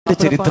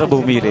മാപ്പിളപ്പാട്ട്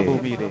ചരിത്രഭൂമിയിലെ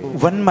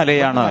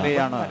വൻമലയാണ്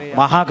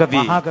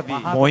മഹാകവി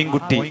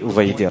മോയിൻകുട്ടി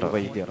വൈദ്യർ.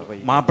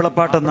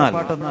 മാപ്പിളപ്പാട്ട് എന്നാൽ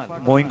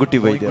മോയിൻകുട്ടി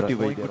വൈദ്യർ,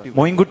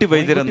 മോയിൻകുട്ടി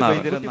വൈദ്യർ എന്നാൽ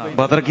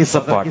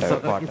ബദർകിസപ്പാട്ട്.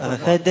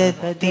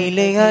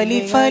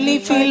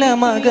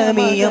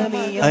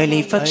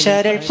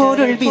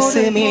 பொருள்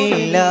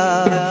பிஸ்மில்லா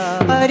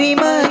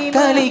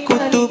அரிமக்கலை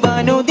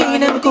குத்துபானு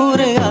தினம்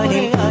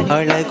குர்ஆனில்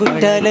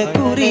அழகுட்டல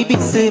குறி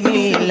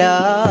பிஸ்மில்லா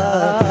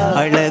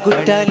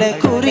அழகுட்டல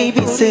குறி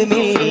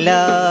பிஸ்மில்லா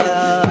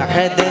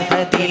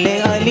அஹதஹதில்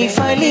அலிஃப்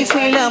அலிஃப்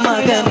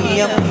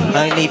லமகமியம்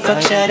அலிஃப்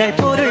அக்ஷரல்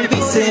பொருள்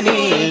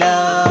பிஸ்மில்லா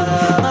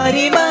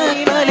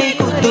அரிமக்கலை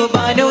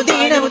குத்துபானு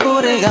தினம்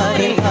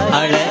குர்ஆனில்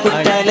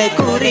அழகுட்டல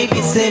குறி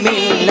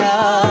பிஸ்மில்லா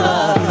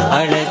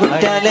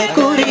அழகுட்டல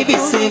குறி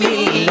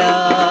பிஸ்மில்லா.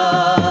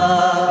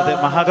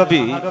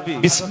 മഹാകവി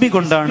ബിസ്മി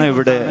കൊണ്ടാണ്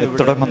ഇവിടെ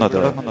തുടങ്ങുന്നത്.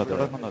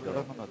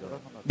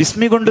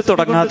 ബിസ്മി കൊണ്ട്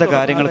തുടങ്ങാത്ത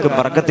കാര്യങ്ങൾക്ക്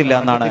ബർക്കത്തില്ല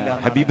എന്നാണ്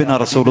ഹബീബിന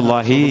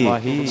റസൂലുള്ളാഹി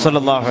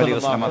സ്വല്ലല്ലാഹു അലൈഹി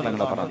വസല്ലം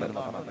തങ്ങൾ പറഞ്ഞത്.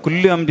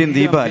 കുല്ലു അംരിൻ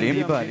ദീബാലിൻ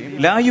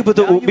ലാ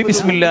യുബ്ദഉ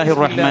ബിസ്മില്ലാഹിർ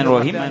റഹ്മാനിർ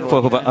റഹീം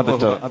ഫഹുവ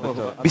അബ്തർ.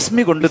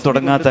 ബിസ്മി കൊണ്ട്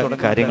തുടങ്ങാത്ത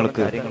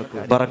കാര്യങ്ങൾക്ക്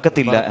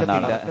ബർക്കത്തില്ല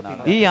എന്നാണ്.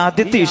 ഈ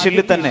ആദ്യത്തെ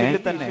ഇശലിൽ തന്നെ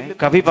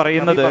കവി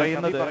പറയുന്നത്,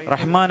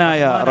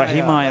 റഹ്മാനായ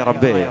റഹീമായ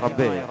റബ്ബേ,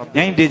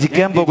 ഞാൻ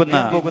രചിക്കാൻ പോകുന്ന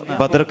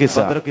ബദർ ഖിസ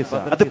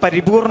അത്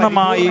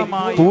പരിപൂർണമായി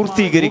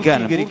പൂർത്തീകരിക്കാൻ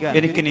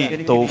എനിക്കിനി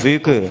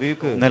തൗഫീഖ്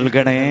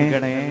നൽകണേ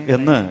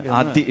എന്ന്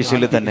ആദ്യ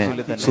ഇശലിൽ തന്നെ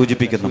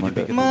സൂചിപ്പിക്കുന്നുണ്ട്.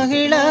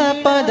 മഹിളാ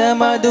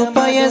പദമധു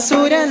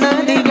പയസുര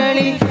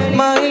നദികളിൽ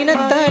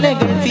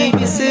മൈനത്തലകൾ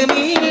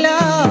ബിസ്മില്ലാ.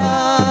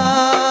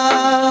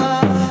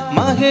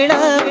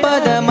 മഹിളാ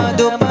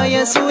പദമധു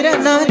പയസുര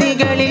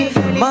നദികളിൽ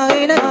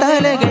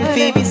മൈനത്തലകൾ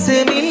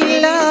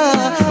ബിസ്മില്ലാ.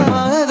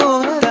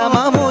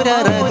 മഹദോത്തമമുര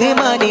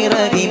റഹ്മാനി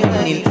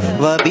റഹീമിൽ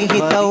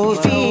വബിഹി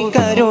തൗഫീഖ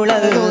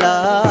അരുളല്ലാ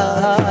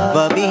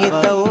വബിഹി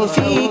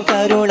തൗഫീഖ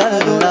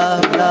അരുളല്ലാ.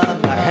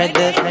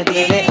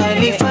 അഹദതിലെ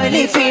അലിഫ്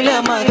അലിഫ്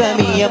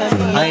ലമഗമിയം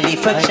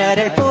അലിഫ്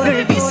അക്ഷരൽ പൊരുൾ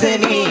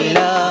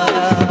ബിസ്മില്ലാ.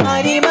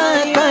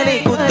 അരിമക്കലെ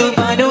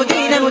കുത്തുബാനു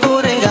ദിനം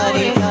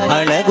ഖുർആനിൽ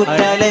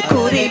അഴകുട്ടല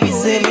കുറി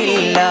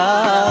ബിസ്മില്ലാ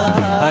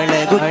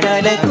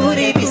അഴകുട്ടല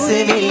കുറി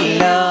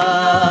ബിസ്മില്ലാ.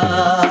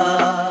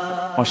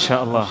 മാഷാ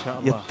അല്ലാഹ്,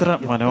 എത്ര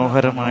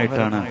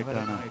മനോഹരമായിട്ടാണ്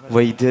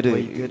വൈദ്യര്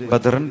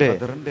ബദറിന്റെ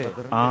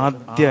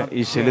ആദ്യ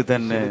ഇശല്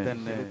തന്നെ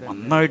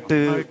നന്നായിട്ട്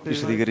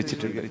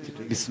വിശദീകരിച്ചിട്ടുണ്ട്.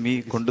 ബിസ്മി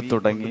കൊണ്ട്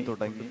തുടങ്ങി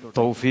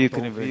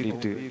തൗഫീഖിന്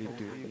വേണ്ടിയിട്ട്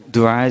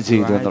ദുആ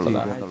ചെയ്തു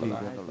എന്നുള്ളതാണ്.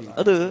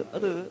 അത്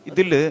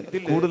ഇതില്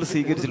കൂടുതൽ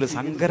സ്വീകരിച്ചുള്ള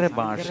സങ്കര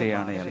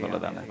ഭാഷയാണ്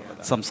എന്നുള്ളതാണ്.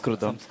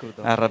 സംസ്കൃതം,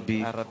 അറബി,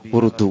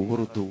 ഉറുദു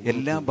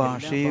എല്ലാ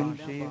ഭാഷയും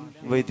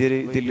വൈദ്യര്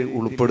ഇതിൽ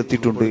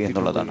ഉൾപ്പെടുത്തിയിട്ടുണ്ട്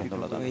എന്നുള്ളതാണ്.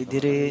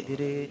 വൈദ്യര്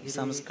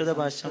സംസ്കൃത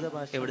ഭാഷ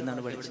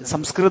എവിടുന്നാണ് പഠിച്ചത്?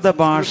 സംസ്കൃത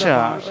ഭാഷ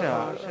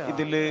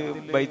ഇതില്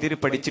വൈദ്യര്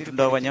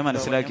പഠിച്ചിട്ടുണ്ടാവാൻ ഞാൻ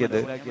മനസ്സിലാക്കിയത്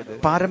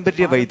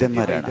പാരമ്പര്യ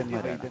വൈദ്യന്മാരാണ്.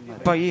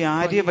 അപ്പൊ ഈ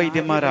ആര്യ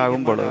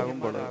വൈദ്യന്മാരാകുമ്പോൾ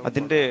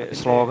അതിന്റെ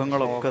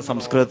ശ്ലോകങ്ങളൊക്കെ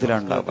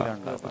സംസ്കൃതത്തിലാണ് ഉണ്ടാവുക.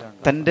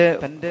 തന്റെ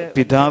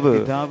പിതാവ്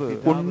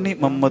ഉണ്ണി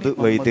മുഹമ്മദ്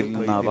വൈദ്യരിൽ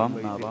നിന്നാവാം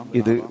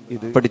ഇത്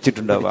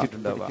പഠിച്ചിട്ടുണ്ടാവാം.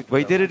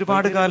 വൈദ്യർ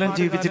ഒരുപാട് കാലം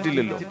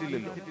ജീവിച്ചിട്ടില്ലല്ലോ.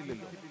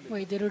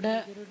 വൈദ്യരുടെ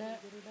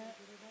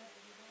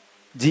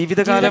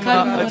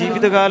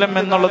ജീവിതകാലം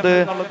എന്നുള്ളത്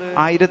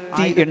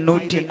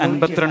 1852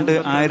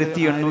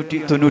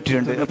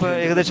 1892. അപ്പൊ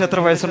ഏകദേശം എത്ര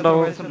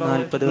വയസ്സുണ്ടാവും?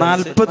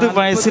 40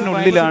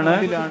 വയസ്സിനുള്ളിലാണ്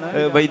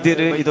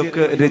വൈദ്യര്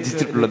ഇതൊക്കെ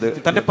രചിച്ചിട്ടുള്ളത്.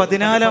 തന്റെ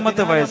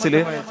 14ാമത്തെ വയസ്സിൽ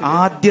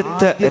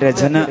ആദ്യത്തെ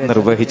രചന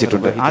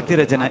നിർവഹിച്ചിട്ടുണ്ട്. ആദ്യ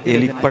രചന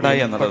എലിപ്പട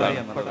എന്നുള്ളതാണ്.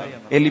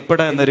 എലിപ്പട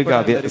എന്നൊരു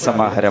കാവ്യ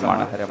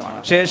സമാഹാരമാണ്.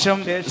 ശേഷം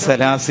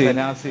സലാസിൻ,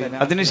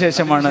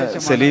 അതിനുശേഷമാണ്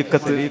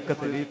സലീഖത്ത്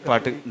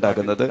പാട്ട്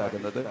ഉണ്ടാകുന്നത്.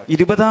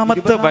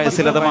 20ാമത്തെ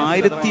വയസ്സിൽ അഥവാ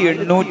 1872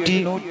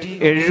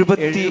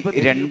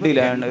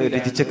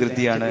 രചിച്ച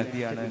കൃതിയാണ്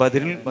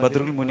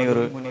ബദറുൽ മുനീർ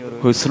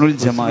ഹുസ്നുൽ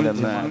ജമാൽ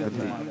എന്ന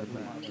കൃതി.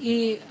 ഈ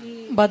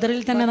ബദറിൽ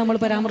തന്നെ നമ്മൾ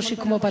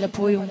പരാമർശിക്കുമ്പോൾ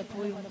പലപ്പോഴും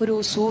ഒരു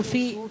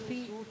സൂഫി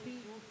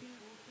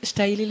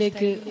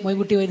സ്റ്റൈലിലേക്ക്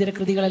മോയിൻകുട്ടി വൈദ്യരുടെ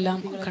കൃതികളെല്ലാം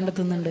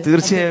കണ്ടെത്തുന്നുണ്ട്.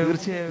 തീർച്ചയായും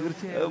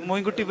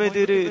മോയിൻകുട്ടി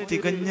വൈദ്യര്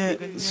തികഞ്ഞ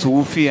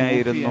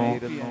സൂഫിയായിരുന്നു,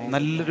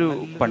 നല്ലൊരു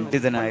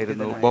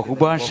പണ്ഡിതനായിരുന്നു,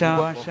 ബഹുഭാഷാ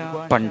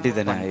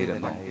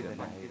പണ്ഡിതനായിരുന്നു.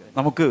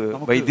 നമുക്ക്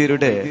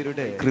വൈദ്യരുടെ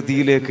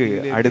കൃതിയിലേക്ക്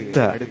അടുത്ത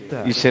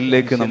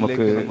ഇശലിലേക്ക്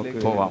നമുക്ക്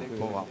പോവാം.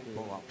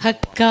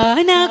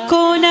 ഹക്കാന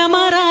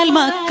കോനമറാൽ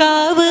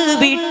മക്കാവ്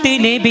വിട്ട്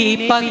നബി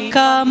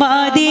പക്കാ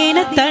മദീന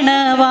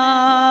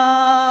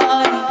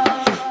തണവാൻ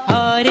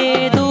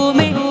ആരേതോ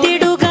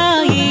മെത്തിടുക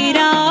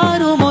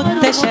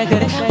ഈരാറുമൊത്ത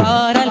ശഹർ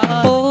പാറൽ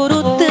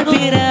പോറുത്ത്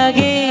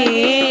പിറകെ.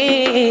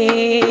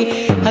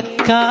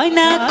 ഹക്കാന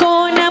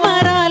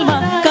കോനമറാൽ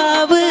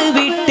മക്കാവ്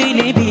വിട്ട്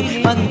നബി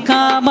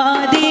പക്കാ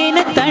മദീന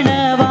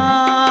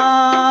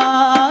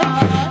തണവാൻ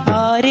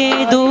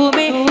ആരേതോ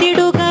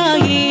മെത്തിടുക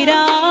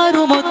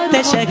ഈരാറുമൊത്ത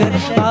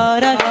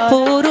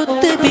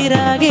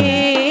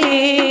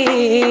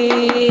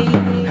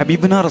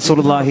ഹബീബ് ഹബീബിന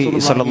റസൂലുള്ളാഹി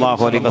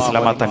സ്വല്ലല്ലാഹു അലൈഹി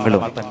വസല്ലമ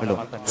തങ്ങളും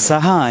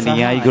സഹ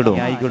അനുയായികളും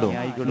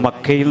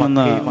മക്കയിൽ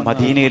നിന്ന്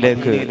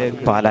മദീനയിലേക്ക്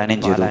പലായനം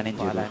ചെയ്തു.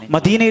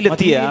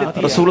 മദീനയിലെത്തിയ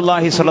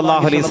റസൂലുള്ളാഹി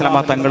സ്വല്ലല്ലാഹു അലൈഹി വസല്ലമ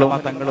തങ്ങളും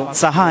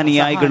സഹ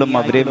അനുയായികളും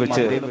അവരെ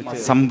വെച്ച്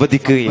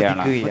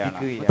സംവദിക്കുകയാണ്.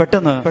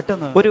 പെട്ടെന്ന്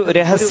ഒരു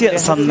രഹസ്യ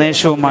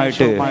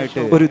സന്ദേശവുമായിട്ട്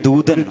ഒരു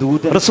ദൂതൻ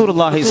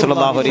റസൂലുള്ളാഹി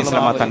സ്വല്ലല്ലാഹു അലൈഹി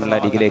വസല്ലമ തങ്ങളുടെ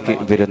അരികിലേക്ക്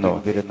വരുന്നു.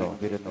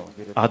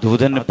 ആ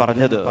ദൂതൻ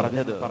പറഞ്ഞത്,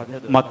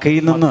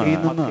 മക്കയിൽ നിന്ന്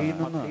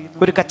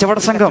ഒരു കച്ചവട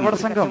സംഘം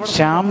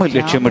ശ്യാം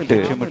ലക്ഷ്യമിട്ട്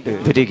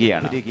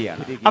വരികയാണ്.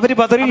 അവര്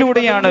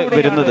ബദറിലൂടെയാണ്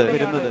വരുന്നത്.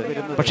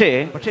 പക്ഷേ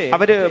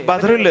അവര്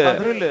ബദറിൽ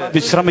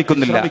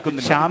വിശ്രമിക്കുന്നില്ല,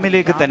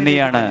 ശ്യാമിലേക്ക്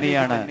തന്നെയാണ്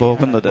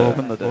പോകുന്നത്.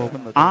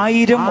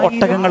 1000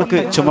 ഒട്ടകങ്ങൾക്ക്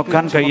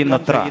ചുമക്കാൻ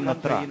കഴിയുന്നത്ര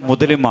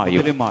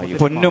മുതലുമായും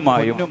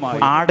പൊന്നുമായും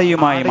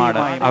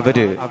ആടയുമായുമാണ്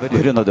അവര്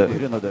വരുന്നത്.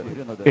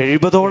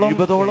 70ഓളം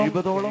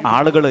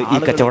ആളുകൾ ഈ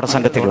കച്ചവട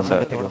സംഘത്തിലുണ്ട്.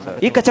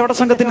 ഈ കച്ചവട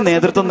സംഘത്തിന്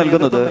നേതൃത്വം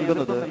നൽകുന്നത്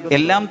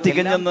എല്ലാം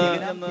തികഞ്ഞെന്ന്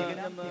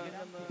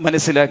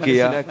മനസ്സിലാക്കിയ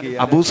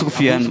അബൂ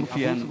സുഫിയാൻ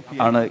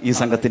ആണ് ഈ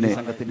സംഘത്തിന്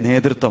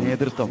നേതൃത്വം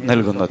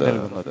നൽകുന്നത്.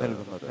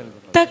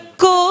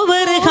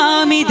 തക്കോവർ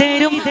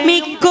ഹാമിദരും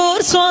മിക്കോർ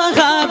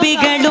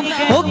സ്വഹാബികളും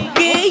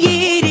ഒക്കെ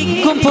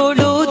ഇരിക്കും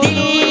പൊഴുതിൽ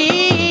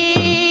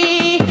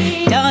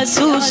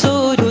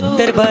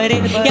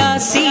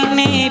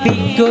യാസീനെ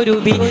ബിക്കൊരു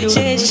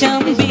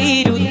വിശേഷം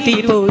ബിരുത്തി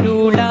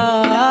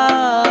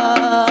പൊരുളായി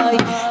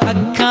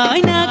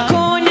അക്കാന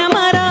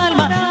കോനമറാൽ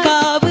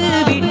മക്കാവ്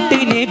വിട്ട്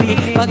നബി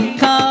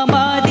മക്കാ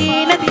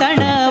മദീന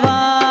തണവായി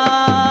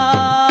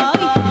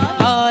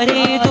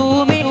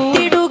ആരേതുമേ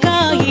തിടുക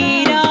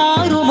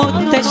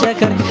ഈരാറുമൊത്ത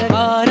ശകർ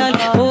ആരാൽ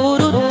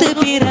ഓറുത്ത്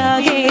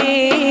പിറകേ.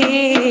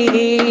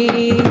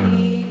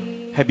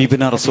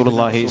 ഹബീബിന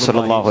റസൂലുള്ളാഹി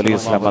സ്വല്ലല്ലാഹു അലൈഹി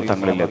വസല്ലമ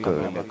തങ്ങളിലേക്ക്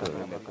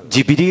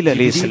ജിബ്രീൽ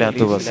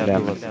അലൈഹിസ്സലാത്തു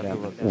വസ്സലാം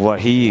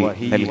വഹി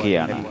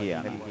നൽകിയാണ്.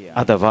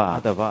 അഥവാ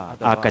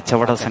ആ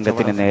കച്ചവട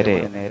സംഘത്തിന് നേരെ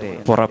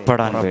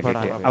പുറപ്പെടാൻ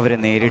വേണ്ടിയിട്ട്, അവരെ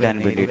നേരിടാൻ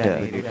വേണ്ടിയിട്ട്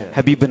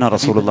ഹബീബിന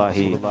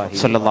റസൂലുള്ളാഹി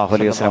സ്വല്ലല്ലാഹു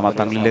അലൈഹി വസല്ലമ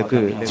തങ്ങളിലേക്ക്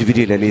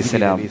ജിബ്രീൽ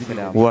അലൈഹിസ്സലാം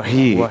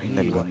വഹി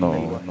നൽകുന്നു.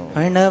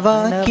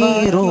 അണവാക്കി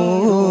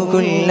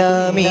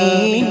റൂഹുല്ലമീൻ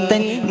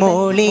തൻ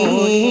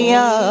മോളിയ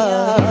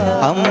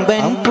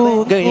അമ്പൻ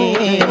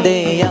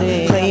പുകഴ്ന്തയ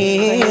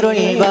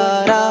ഖൈറുൽ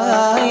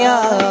ബറായ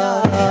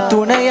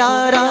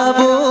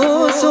തുണയാറാബൂ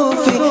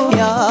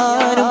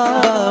സുഫിയാനും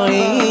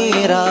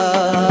ബഈറ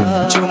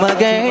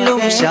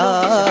ചുമകളും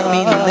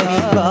ശാമിന്ന്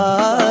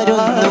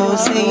വാരുന്നു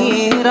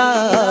സീറ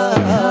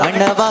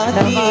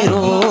അണവാക്കി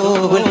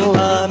റൂഹുൽ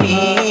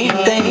അമീൻ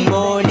തൻ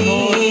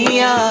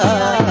മോളിയ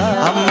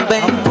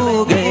അമ്പൻ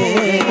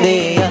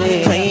പുകഴ്ന്തയ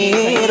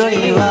ഖൈറുൽ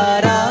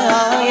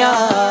ബറായ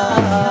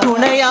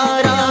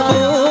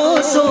തുണയാറാബൂ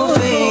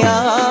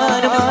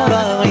സുഫിയാനും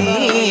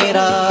ബഈറ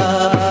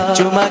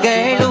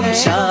ചുമകളും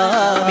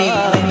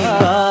ശാമിന്ന്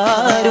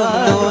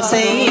വാരുന്നു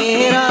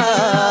സീറ.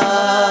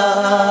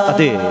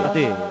 അതെ,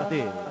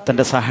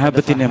 തന്റെ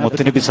സഹാബത്തിനെ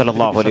മുത്തുനബി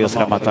സല്ലല്ലാഹു അലൈഹി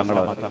വസല്ലമ തങ്ങൾ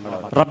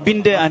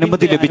റബ്ബിന്റെ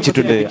അനുമതി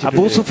ലഭിച്ചിട്ടുണ്ട്.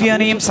 അബൂ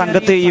സുഫിയാനെയും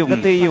സംഘത്തെയും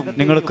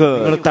നിങ്ങൾക്ക്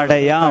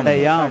തടയാം.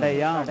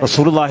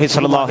 റസൂലുള്ളാഹി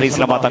സ്വല്ലല്ലാഹു അലൈഹി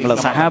വസല്ലമ തങ്ങൾ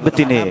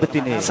സഹാബത്തിനെ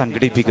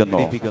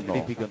സംഘടിപ്പിക്കുന്നു.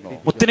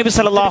 മുത്തുനബി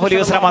സല്ലല്ലാഹു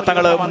അലൈഹി വസല്ലമ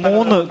തങ്ങൾ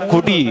 3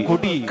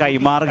 കൊടി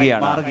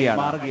കൈമാറുകയാണ്.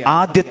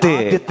 ആദ്യത്തെ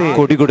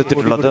കൊടി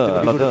കൊടുത്തിട്ടുള്ളത്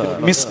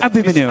മിസ്അബ്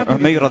ഇബ്നു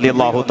ഉമൈർ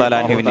റളിയല്ലാഹു തആല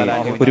അൻഹുവിനെ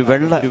ഒരു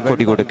വെള്ള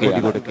കൊടി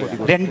കൊടുക്കുകയാണ്.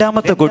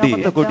 രണ്ടാമത്തെ കൊടി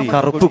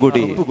കറുപ്പ്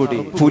കൊടി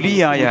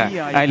പുലിയായ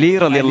അലി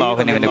റളിയല്ലാഹു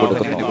അൻഹുവിനെ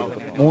കൊടുക്കുന്നു.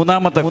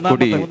 മൂന്നാമത്തെ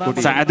കൊടി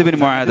സഅദ് ബിൻ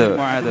മുആദ്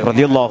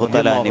റളിയല്ലാഹു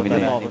തആല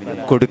അൻഹുവിനെ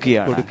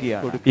കൊടുക്കുകയാണ്.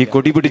 ഈ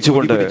കൊടി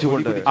പിടിച്ചുകൊണ്ട്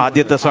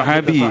ആദ്യത്തെ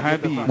സ്വഹാബി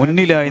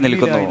മുന്നിലായി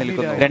നിൽക്കുന്നു.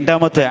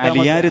 രണ്ടാമത്തെ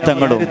അലിയാർ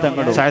തങ്ങളും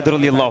സഅദ്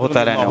റളിയല്ലാഹു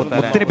തആല അൻഹു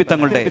മുത്തുനബി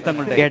തങ്ങളുടെ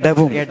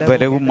ഇടവും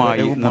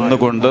ബലവുമായി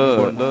നിന്നുകൊണ്ട്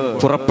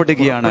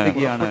പുറപ്പെടുകയാണ്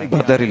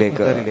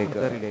ബദറിലേക്ക്.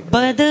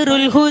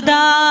 ബദറുൽ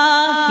ഹുദാ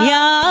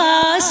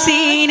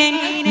യാസീനൻ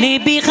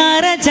നബി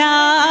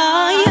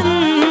ഖറജായ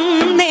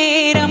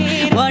നേരം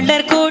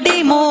വളർകൊടി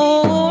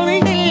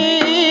മോൾടെല്ലാം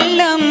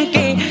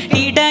കെ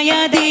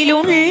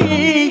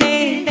ഇടയതിലുണ്ട്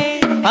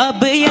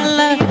അബയല്ല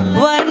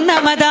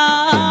വർണ്ണമതാ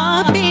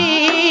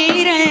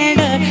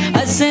പീരണ്ട്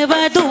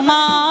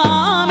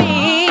അസ്വദുമാമേ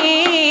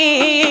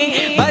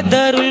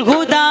ബദറുൽ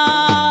ഹുദാ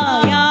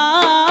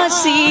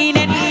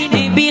യാസീനൻ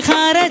നബി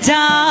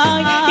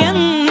ഖറജായ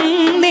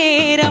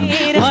നേരം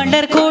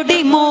വളർകൊടി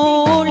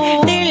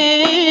മോൾടെല്ലാം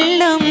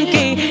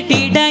കെ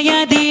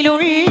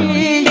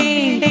ഇടയതിലുണ്ട്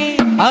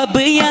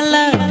അബയല്ല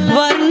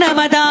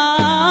വർണ്ണമതാ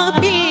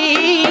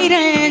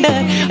പീരണ്ട്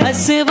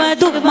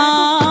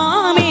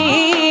അസ്വദുമാമേ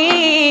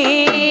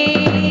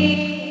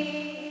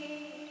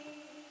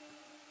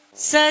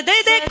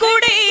സദദ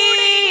കുടേ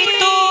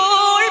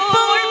തോൾ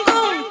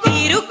പൊങ്കും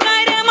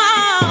തിരുക്കരമായുണ്ടാമേ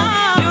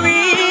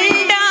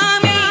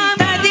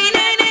തദിന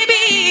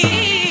നബി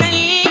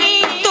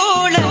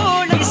തോൾ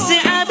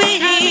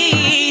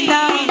ഇസ്അബഹീദ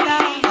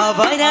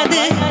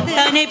അവരത്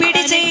തന്നെ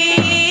പിടിച്ചേ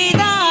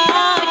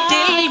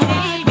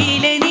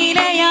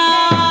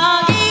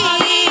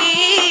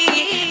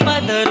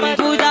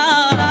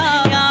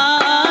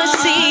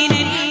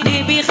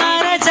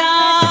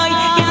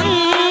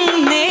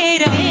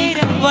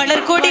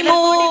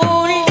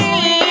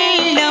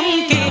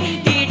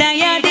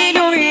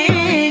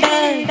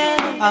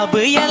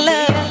അബയല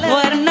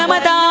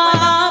വർണ്ണമതാപിരണ്ട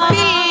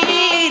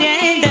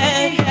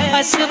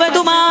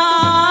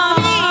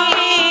അസ്വദുമാമി.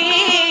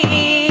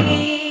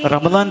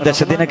 റമദാൻ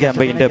ദശദിന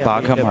ക്യാമ്പയിന്റെ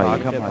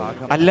ഭാഗമായി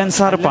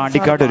അല്ലൻസാർ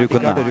പാണ്ടിക്കാട്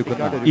ഒരുക്കുന്ന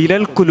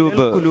ഇലൽ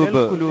കുലൂബ്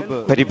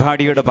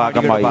പരിപാടിയുടെ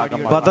ഭാഗമായി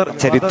ബദർ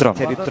ചരിത്രം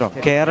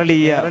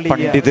കേരളീയ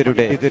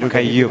പണ്ഡിതരുടെ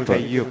കയ്യൊപ്പ്.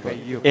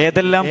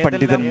 ഏതെല്ലാം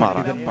പണ്ഡിതന്മാർ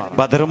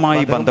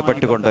ബദറുമായി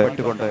ബന്ധപ്പെട്ടുകൊണ്ട്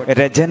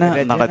രചന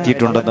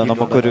നടത്തിയിട്ടുണ്ടെന്ന്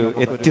നമുക്കൊരു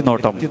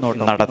എത്തിനോട്ടം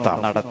നടത്താം.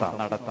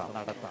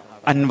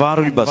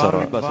 അൻവാറുൽ ബസർ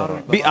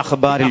ബി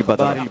അഖ്ബാരിൽ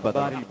ബദർ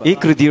ഈ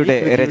കൃതിയുടെ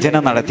രചന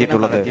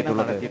നടത്തിയിട്ടുള്ളത്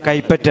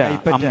കൈപ്പറ്റ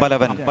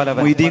അമ്പലവൻ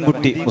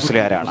മൊയ്തീൻകുട്ടി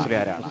മുസ്ലിയാരാണ്.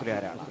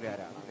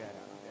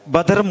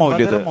 ബദർ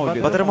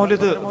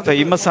മൗലിദ്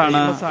ഫേമസ്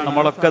ആണ്.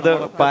 നമ്മളൊക്കെ അത്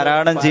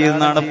പാരായണം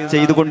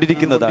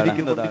ചെയ്തുകൊണ്ടിരിക്കുന്നതാണ്.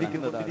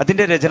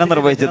 അതിന്റെ രചന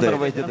നിർവഹിച്ചത്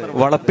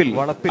വളപ്പിൽ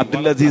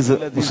അബ്ദുൽ അസീസ്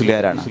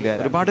മുസ്ലിയാരാണ്.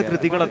 ഒരുപാട്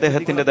കൃതികൾ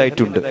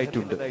അദ്ദേഹത്തിൻ്റെതായിട്ടുണ്ട്.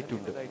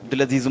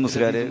 അബ്ദുൽ അസീസ്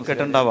മുസ്ലിയാർ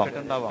കേട്ടിട്ടുണ്ടാവാം.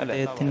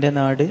 അദ്ദേഹത്തിന്റെ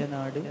നാട്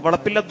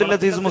വളപ്പിൽ അബ്ദുൽ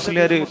അസീസ്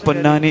മുസ്ലിയാർ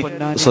പൊന്നാനി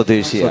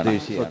സ്വദേശിയാണ്.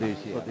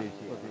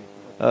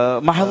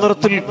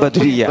 മഹദറത്തുൽ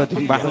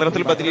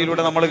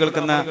ബദരിയയിലൂടെ നമ്മൾ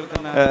കേൾക്കുന്ന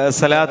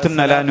സലാത്തുൻ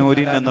അലാ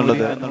നൂരിൻ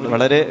എന്നുള്ളത്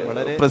വളരെ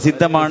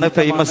പ്രസിദ്ധമാണ്,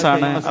 ഫേമസ്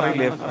ആണ്.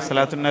 അറിയില്ലേ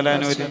സലാത്തുൻ അലാ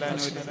നൂരിൻ?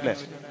 അല്ലേ,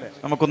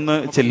 നമുക്കൊന്ന്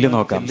ചൊല്ലി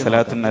നോക്കാം.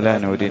 സലാത്തുൻ അലാ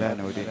നൂരിൻ.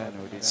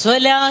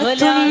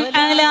 സ്വലാത്തുൻ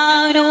അലാ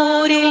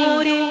നൂരിൽ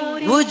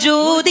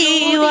വുജൂദി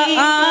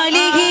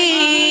വആലിഹി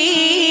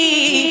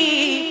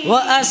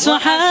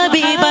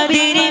വഅസ്ഹാബി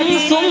ബദരിൻ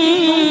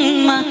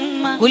സുമ്മ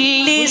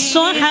കുല്ലി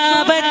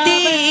സ്വഹാബത്തി.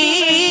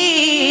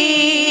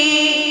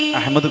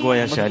 അഹമ്മദ്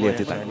കോയ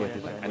ശാലിയത്തി തങ്ങൾ,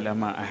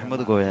 അല്ലാമ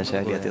അഹമ്മദ് കോയ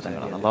ശാലിയത്തി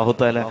തങ്ങളാണ്. അല്ലാഹു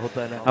തആല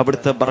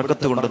അവിടുത്തെ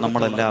ബർക്കത്ത് കൊണ്ട്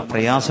നമ്മളെല്ലാ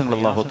പ്രയാസങ്ങളും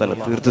അല്ലാഹു തആല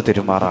തീർത്തു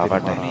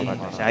തരുമാറാവട്ടെ.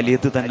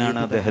 ശാലിയത്ത് തന്നെയാണ്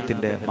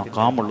അദ്ദേഹത്തിന്റെ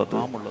മഖാമുള്ളത്.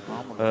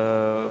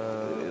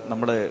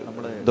 നമ്മുടെ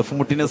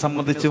ദഫ്മുട്ടിനെ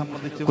സംബന്ധിച്ചും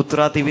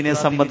കുത്റാത്തീബിനെ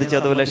സംബന്ധിച്ച്,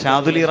 അതുപോലെ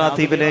ഷാദുലി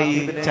റാത്തീബിലെ ഈ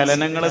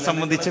ചലനങ്ങളെ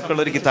സംബന്ധിച്ചൊക്കെ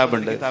ഉള്ള ഒരു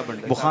കിതാബുണ്ട്.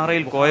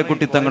 ബുഖാറയിൽ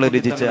കോയക്കുട്ടി തങ്ങൾ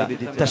രചിച്ച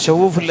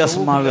തശവ്വുഫുൽ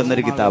അസ്മാവ്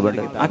എന്നൊരു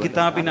കിതാബുണ്ട്. ആ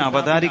കിതാബിന്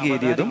അവതാരിക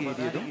എഴുതിയതും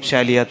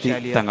ഷാലിയാത്തി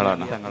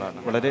തങ്ങളാണ്.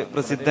 വളരെ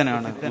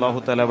പ്രസിദ്ധനാണ്. അല്ലാഹു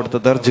തആല അവിടുത്തെ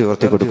ദർജ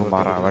ഉയർത്തി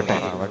കൊടുക്കുമാറാവട്ടെ.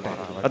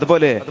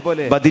 അതുപോലെ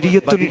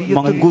ബദരിയത്തുൽ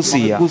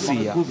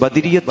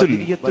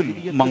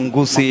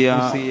മങ്കൂസിയ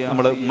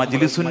നമ്മള്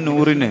മജ്ലിസുൻ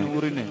നൂറിന്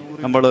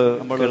നമ്മൾ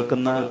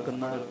കേൾക്കുന്ന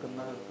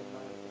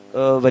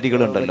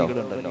വരികളുണ്ടല്ലോ,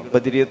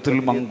 ബദരിയത്തുൽ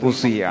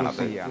മങ്കൂസിയാണ്.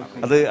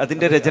 അത്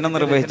അതിന്റെ രചന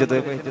നിർവഹിച്ചത്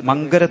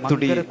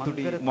മങ്കരത്തുടി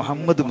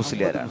മുഹമ്മദ്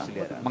മുസ്ലിയാരാണ്.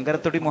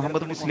 മങ്കരത്തുടി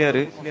മുഹമ്മദ് മുസ്ലിയാർ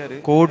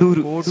കോഡൂർ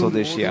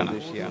സ്വദേശിയാണ്.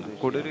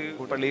 കോഡൂർ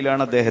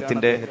പള്ളിയിലാണ്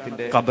അദ്ദേഹത്തിന്റെ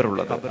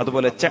ഖബറുള്ളത്.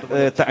 അതുപോലെ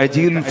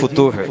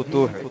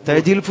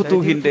തഅജീൽ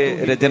ഫുതൂഹിന്റെ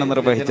രചന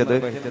നിർവഹിച്ചത്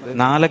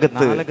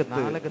നാലകത്ത്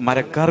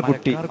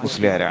മരക്കാർകുട്ടി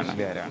മുസ്ലിയാരാണ്.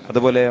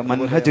 അതുപോലെ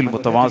മൻഹജുൽ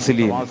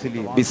മുത്തവാസിലീൻ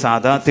ബി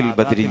സാദാത്തിൽ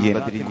ബദരിയ്യീൻ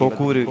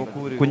കോക്കൂര്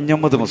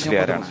കുഞ്ഞമ്മദ്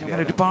മുസ്ലിയാരാണ്.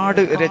 ഒരുപാട്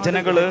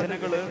രചനകള്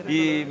ഈ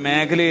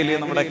മേഖലയിൽ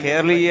നമ്മുടെ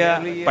കേരളീയ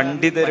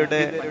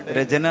പണ്ഡിതരുടെ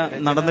രചന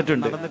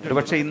നടന്നിട്ടുണ്ട്.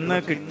 പക്ഷെ ഇന്ന്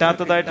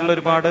കിട്ടാത്തതായിട്ടുള്ള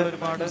ഒരുപാട്,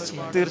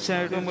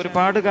 തീർച്ചയായിട്ടും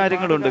ഒരുപാട്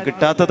കാര്യങ്ങളുണ്ട്,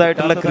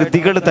 കിട്ടാത്തതായിട്ടുള്ള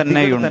കൃതികൾ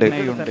തന്നെയുണ്ട്.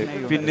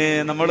 പിന്നെ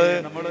നമ്മള്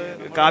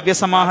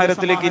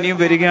കാവ്യസമാഹാരത്തിലേക്ക് ഇനിയും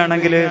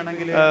വരികയാണെങ്കിൽ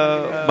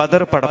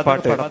ബദർ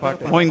പടപ്പാട്ട്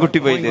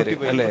മോയിൻകുട്ടി വൈദ്യര്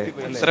അല്ലെ,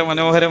 എത്ര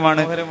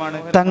മനോഹരമാണ്.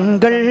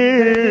 തങ്ങൾ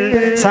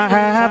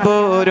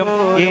സഹാബോരും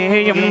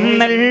ഏഴും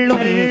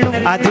നെല്ലും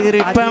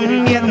അതിർപ്പം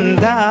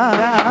എന്താ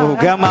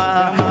ഉഗമാ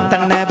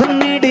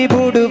തണ്ണവന്നിടി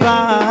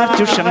പൂടുവാർ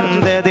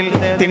ചുഷന്തതിൽ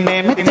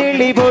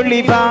തിണ്ണെമെത്തെളി പൊളി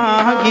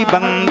ഭാഗി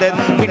ബന്ധൻ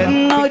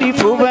പിന്നൊരു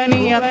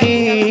ഭുവനിയാക്കി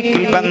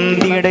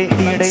ബന്ധിയുടെ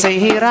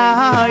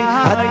സഹിറായി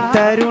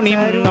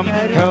അത്തരുണിന്നും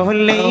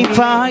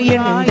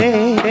ഹോലൈഫായന്റെ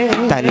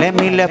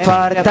തലമില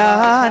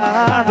പാർത്താൻ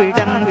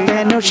അവിടം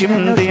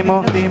തനുഷിന്തിമോ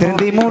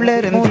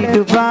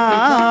ധൃതിമുളർന്നിടുവാ.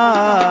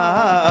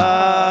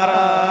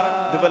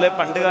 അതുപോലെ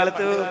പണ്ട്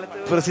കാലത്ത്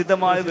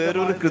പ്രസിദ്ധമായ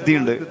വേറൊരു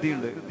കൃതിയുണ്ട്,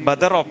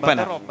 ബദർ ഒപ്പന.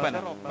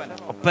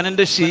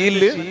 ഒപ്പനന്റെ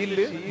ഷീല്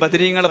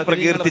ബദരീങ്ങളെ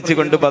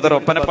പ്രകീർത്തിച്ചുകൊണ്ട് ബദർ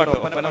ഒപ്പന പാട്ട്.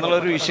 ഒപ്പന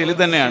എന്നുള്ളൊരു വിഷയിൽ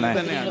തന്നെയാണ്.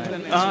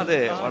 അതെ,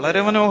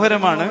 വളരെ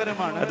മനോഹരമാണ്.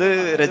 അത്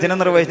രചന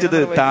നിർവഹിച്ചത്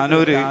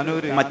താനൂര്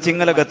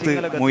മച്ചിങ്ങലകത്ത്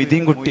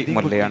മൊയ്തീൻകുട്ടി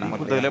മുല്ലയാണ്.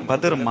 അതുപോലെ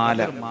ബദർമാല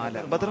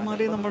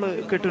നമ്മൾ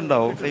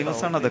കേട്ടിട്ടുണ്ടാവും,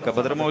 ഫേമസ് ആണ് അതൊക്കെ.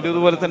 ബദർ മൗലൂദ്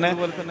പോലെ തന്നെ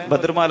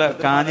ബദർമാല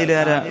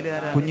കാഞ്ഞിലാര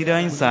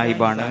കുഞ്ഞിരായി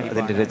സാഹിബാണ്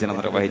അതിന്റെ രചന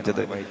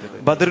നിർവഹിച്ചത്.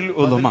 ബദറുൽ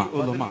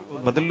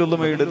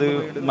ഉലമയുടേത്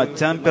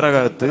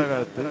മച്ചാൻപിറകത്ത്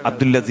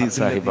അബ്ദുൽ അസീസ്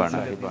സാഹിബാണ്.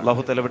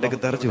 അല്ലാഹു തആല അവിടേക്ക്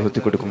ദർജ ഉയർത്തി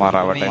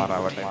കൊടുക്കുമാറാവട്ടെ.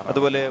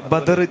 അതുപോലെ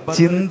ബദർ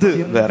ചിന്ത്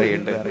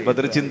വേറെയുണ്ട്.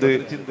 ബദർ ചിന്ത്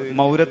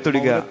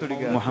മൗരത്തൊടിക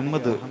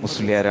മുഹമ്മദ്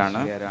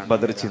മുസ്ലിയാരാണ്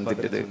ബദർ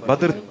ചിന്തിന്റേത്.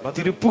 ബദർ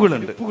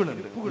തിരുപ്പുകളുണ്ട്.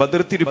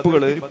 ബദർ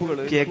തിരുപ്പുകള്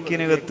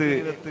കേക്കിനകത്ത്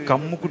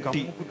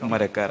കമ്മുകുട്ടി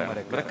മരക്കാരാണ്.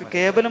 ഇവരൊക്കെ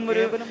കേവലം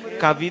ഒരു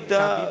കവിത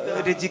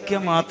രചിക്കുക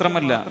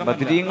മാത്രമല്ല,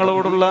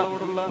 ബദരീങ്ങളോടുള്ള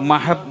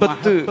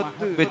മഹബത്ത്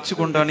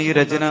വെച്ചുകൊണ്ടാണ് ഈ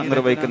രചന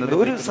നിർവഹിക്കുന്നത്.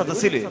 ഒരു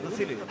സദസ്സില്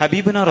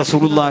ഹബീബന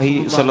റസൂലുള്ളാഹി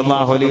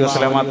സ്വല്ലല്ലാഹു അലൈഹി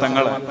വസല്ലമ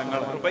തങ്ങൾ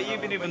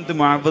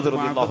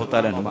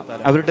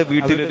അവരുടെ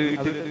വീട്ടിലൊരു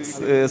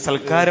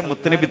സൽക്കാരം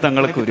മുത്തനബി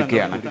തങ്ങൾക്ക്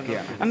ഒരുക്കുകയാണ്.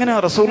 അങ്ങനെ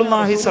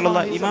റസൂലുള്ളാഹി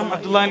സ്വല്ലല്ലാഹു ഇമാം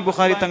അബ്ദുല്ലാഹിൽ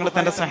ബുഖാരി തങ്ങൾ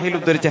തന്റെ സഹീൽ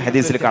ഉദ്ധരിച്ച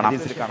ഹദീസിൽ കാണാം,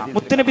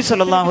 മുത്തനബി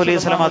സ്വല്ലല്ലാഹു അലൈഹി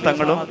വസല്ലമ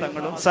തങ്ങളും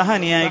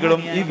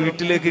സഹനുയായികളും ഈ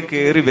വീട്ടിലേക്ക്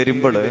കയറി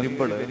വരുമ്പോൾ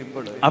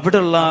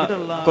അവിടെയുള്ള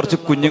കുറച്ച്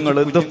കുഞ്ഞുങ്ങൾ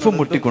ദഫ്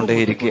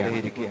മുട്ടിക്കൊണ്ടേയിരിക്കുകയാണ്.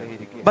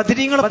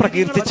 ബദരീങ്ങളെ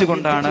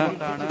പ്രകീർത്തിച്ചുകൊണ്ടാണ്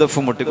ദഫ്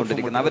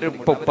മുട്ടിക്കൊണ്ടിരിക്കുന്നത്. അവര്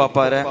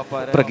പൊപ്പാപ്പാരെ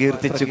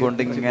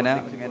പ്രകീർത്തിച്ചുകൊണ്ട് ഇങ്ങനെ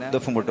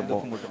ദഫ് മുട്ടുമ്പോ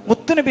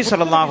മുത്തുനബി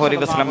സല്ലല്ലാഹു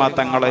അലൈഹി വസല്ലമ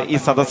തങ്ങള് ഈ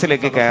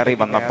സദസ്സിലേക്ക് കയറി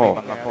വന്നപ്പോ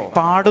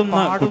പാടുന്ന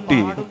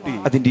കുട്ടി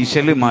അതിന്റെ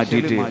ഇശല്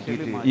മാറ്റിയിട്ട്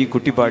ഈ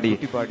കുട്ടി പാടി,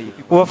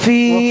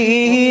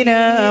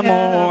 വഫീനാ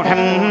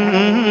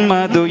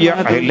മുഹമ്മദു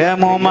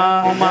യഅലമു മാ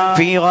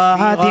ഫീ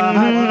ഗാദിൻ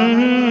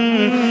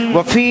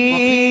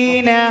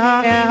വഫീനാ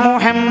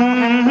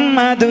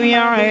മുഹമ്മദു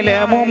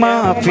യഅലമു മാ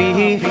ഫീ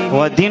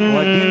വദിൻ.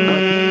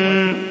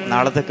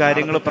 നാളത്തെ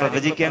കാര്യങ്ങൾ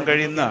പ്രവചിക്കാൻ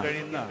കഴിയുന്ന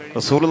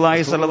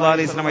റസൂലുള്ളാഹി സ്വല്ലല്ലാഹു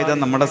അലൈഹി വസല്ലം ഇതാ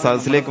നമ്മുടെ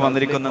സദസ്സിലേക്ക്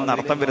വന്നിരിക്കുന്ന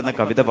അർത്ഥം വരുന്ന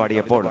കവിത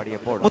പാടിയപ്പോൾ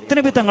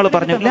മുത്തനബി തങ്ങൾ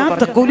പറഞ്ഞു, ലാ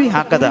തഖൂലി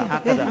ഹഖദ,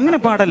 അങ്ങനെ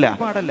പാടല്ല,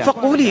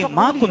 ഫഖൂലി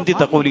മാ കുന്തി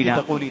തഖൂലിന,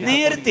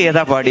 നേരത്തെ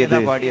ഏതാ പാടിയത്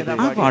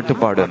ആ പാട്ട്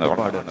പാടുന്നു.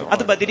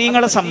 അത്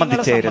ബദരീങ്ങളെ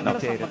സംബന്ധിച്ചായിരുന്നു.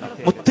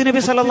 മുത്തനബി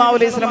സല്ലല്ലാഹു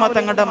അലൈഹി വസല്ലം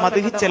തങ്ങളുടെ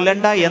മദ്ഹ്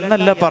ചെല്ലണ്ട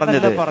എന്നല്ല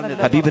പറഞ്ഞത്.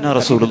 ഹബീബിന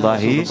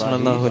റസൂലുള്ളാഹി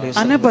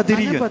അന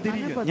ബദരിയ,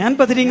 ഞാൻ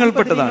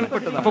ബദരീങ്ങൾപ്പെട്ടതാണ്.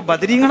 അപ്പൊ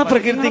ബദരീങ്ങളെ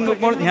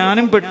പ്രകീർത്തിക്കുമ്പോൾ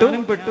ഞാനും പെട്ടു,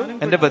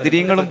 എന്റെ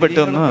ബദരീങ്ങളും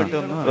പെട്ടെന്ന്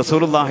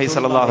റസൂലുള്ളാഹി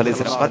സ്വല്ലല്ലാഹു അലൈഹി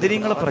വസല്ലം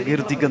ബദരീങ്ങളെ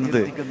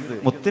പ്രകീർത്തിക്കുന്നത്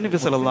മുത്തനബി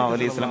സല്ലല്ലാഹു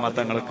അലൈഹി വസല്ലം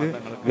തങ്ങൾക്ക്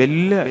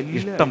വലിയ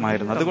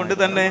ഇഷ്ടമായിരുന്നു. അതുകൊണ്ട്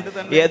തന്നെ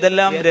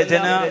ഏതെല്ലാം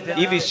രചന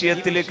ഈ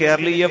വിഷയത്തിൽ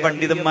കേരളീയ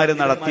പണ്ഡിതന്മാര്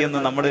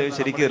നടത്തിയെന്ന് നമ്മൾ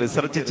ശരിക്കും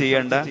റിസർച്ച്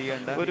ചെയ്യേണ്ട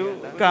ഒരു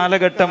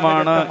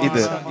കാലഘട്ടമാണ്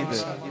ഇത്.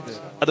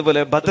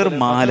 അതുപോലെ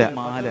ബദർമാല,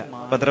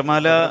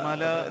 ബദർമാല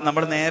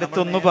നമ്മൾ നേരത്തെ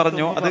ഒന്ന്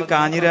പറഞ്ഞു, അത്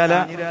കാഞ്ഞിരാല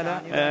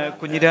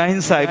കുഞ്ഞിരായൻ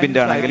സാഹിബിന്റെ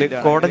ആണെങ്കിൽ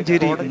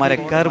കോടഞ്ചേരി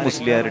മരക്കാർ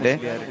മുസ്ലിയാരുടെ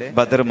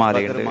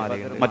ബദർമാലയുണ്ട്.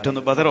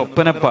 മറ്റൊന്ന് ബദർ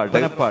ഒപ്പനപ്പാട്ട്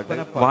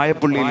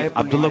വായപ്പള്ളിയിൽ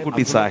അബ്ദുള്ള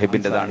കുട്ടി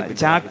സാഹിബിന്റേതാണ്.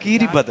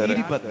 ചാക്കീരി ബദർ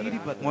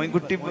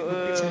മോയിൻകുട്ടി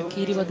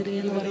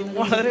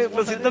വളരെ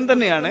പ്രസിദ്ധം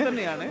തന്നെയാണ്.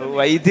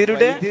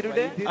 വൈദ്യരുടെ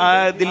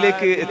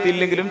ഇതിലേക്ക്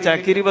എത്തിയില്ലെങ്കിലും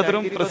ചാക്കീരി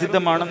ബദറും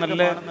പ്രസിദ്ധമാണ്.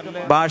 നല്ല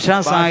ഭാഷാ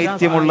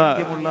സാഹിത്യമുള്ള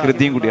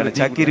കൃതിയും കൂടിയാണ്.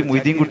 ചാക്കീരി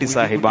മൊയ്തീൻകുട്ടി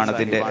സാഹിബാണ്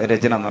അതിന്റെ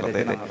രചന നടത്തിയത്.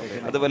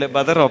 അതുപോലെ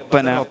ബദർ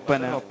ഒപ്പന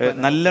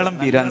നല്ലളം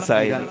ബീരാൻ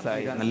സാഹിബ്,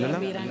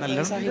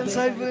 നല്ലളം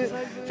സാഹിബ്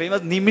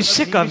ഫേമസ് നിമിഷ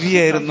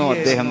കവിയായിരുന്നു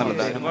അദ്ദേഹം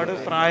എന്നുള്ളത്. ഒരുപാട്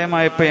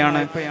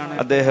പ്രായമായപ്പോഴാണ്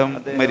അദ്ദേഹം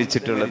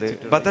മരിച്ചിട്ടുള്ളത്.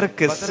 ബദർ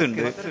കെസ്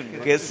ഉണ്ട്,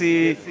 കെസ്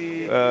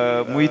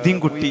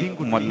മൊയ്തീൻകുട്ടി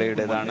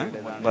മൊല്ലയുടേതാണ്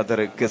ബദർ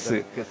കെസ്.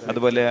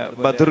 അതുപോലെ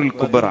ബദറുൽ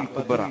കുബറ,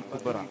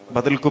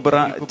 ബദറുൽ കുബറ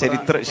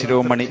ചരിത്ര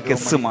ശിരോമണി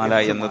കെസ് മാല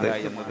എന്നത്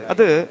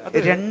അത്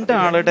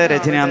രണ്ടാളുടെ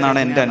രചന എന്നാണ്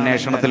എന്റെ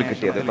അന്വേഷണത്തിൽ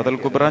കിട്ടിയത്. ബദറുൽ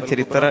കുബറ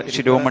ചരിത്ര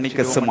ശിരോമണി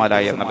കെസ് മാല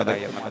എന്നുള്ളത്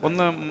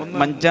ഒന്ന്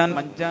മഞ്ചാൻ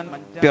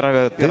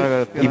പിറകത്ത്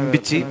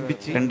ഇമ്പിച്ചി,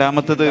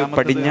 രണ്ടാമത്തത്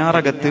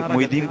പടിഞ്ഞാറകത്ത്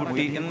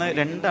മൊയ്തീൻകുട്ടി എന്ന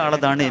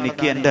രണ്ടാളതാണ്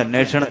എനിക്ക് എന്റെ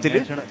അന്വേഷണത്തിൽ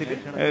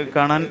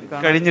കാണാൻ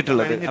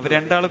കഴിഞ്ഞിട്ടുള്ളത്. അപ്പൊ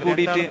രണ്ടാൾ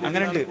കൂടിയിട്ട്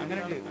അങ്ങനെ ഉണ്ട്.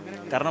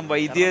 കാരണം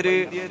വൈദ്യര്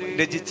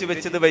രചിച്ചു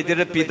വെച്ചത്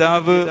വൈദ്യരുടെ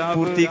പിതാവ്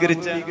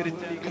പൂർത്തീകരിച്ച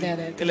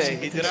അല്ലെ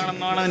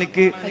ഹിജറാണെന്നാണ്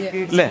എനിക്ക്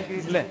അല്ലെ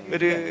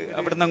ഒരു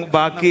അവിടുന്ന്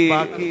ബാക്കി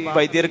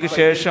വൈദ്യർക്ക്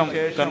ശേഷം.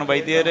 കാരണം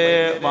വൈദ്യരെ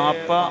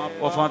വാപ്പ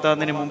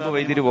വഫാത്താതിന് മുമ്പ്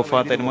വൈദ്യര്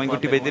വഫാത്തായിരുന്നു,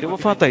 മോയിൻകുട്ടി വൈദ്യര്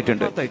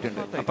വഫാത്തായിട്ടുണ്ട്.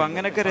 അപ്പൊ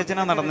അങ്ങനെയൊക്കെ രചന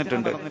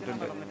നടന്നിട്ടുണ്ട്.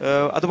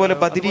 അതുപോലെ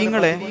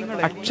ബദരീങ്ങളെ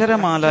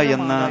അക്ഷരമാല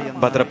എന്ന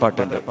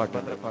ബദർപ്പാട്ടുണ്ട്.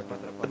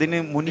 അതിന്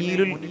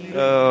മുനീലുൽ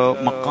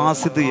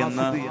മഖാസിദ്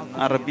എന്ന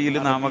അറബിയിൽ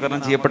നാമകരണം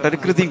ചെയ്യപ്പെട്ട ഒരു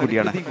കൃതിയും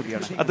കൂടിയാണ്.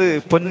 അത്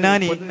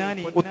പൊന്നാനി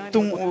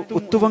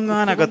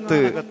ഉത്തുവങ്ങാനകത്ത്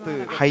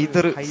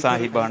ഹൈദർ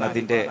സാഹിബാണ്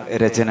അതിന്റെ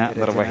രചന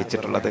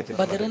നിർവഹിച്ചിട്ടുള്ളത്.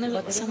 ബദറിനെ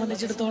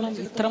സംബന്ധിച്ചിടത്തോളം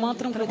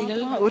ഇത്രമാത്രം കൃതികൾ,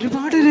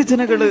 ഒരുപാട്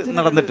രചനകൾ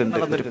നടന്നിട്ടുണ്ട്,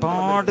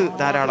 ഒരുപാട്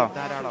ധാരാളം.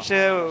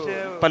 പക്ഷെ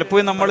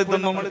പലപ്പോഴും നമ്മൾ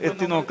ഇതൊന്നും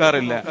എത്തി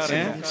നോക്കാറില്ല.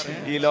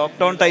 ഈ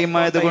ലോക്ക്ഡൌൺ ടൈം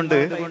ആയതുകൊണ്ട്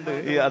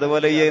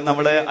അതുപോലെ ഈ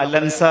നമ്മളെ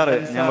അല്ലൻസാർ,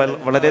 ഞാൻ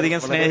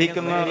വളരെയധികം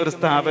സ്നേഹിക്കുന്ന ഒരു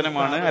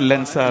സ്ഥാപനമാണ്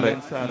അല്ലൻസാർ.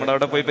 നമ്മുടെ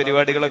അവിടെ പോയി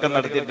പരിപാടികളൊക്കെ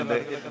നടത്തിയിട്ടുണ്ട്.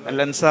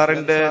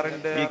 അല്ലൻസാറിന്റെ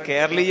ഈ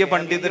കേരളീയ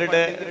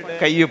പണ്ഡിതരുടെ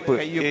കയ്യൊപ്പ്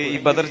ഈ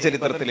ബദർ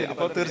ചരിത്രത്തില്.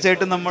 അപ്പൊ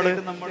തീർച്ചയായിട്ടും നമ്മൾ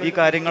ഈ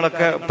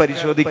കാര്യങ്ങളൊക്കെ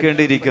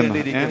പരിശോധിക്കേണ്ടിയിരിക്കുന്നു.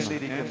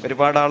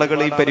 ഒരുപാട് ആളുകൾ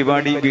ഈ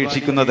പരിപാടി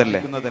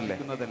വീക്ഷിക്കുന്നതല്ലേ.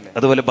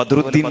 അതുപോലെ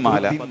ബദറുദ്ദീൻ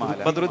മാല,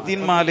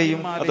 ബദറുദ്ദീൻ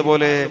മാലയും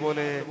അതുപോലെ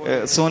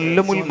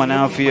സൊല്ലമുൽ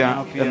മനാഫിയ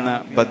എന്ന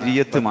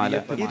ബദ്രിയത്ത് മാല,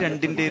 ഈ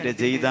രണ്ടിന്റെ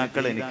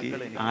രചയിതാക്കൾ എനിക്ക്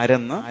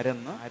ആരെന്ന്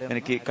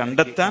എനിക്ക്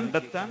കണ്ടെത്താൻ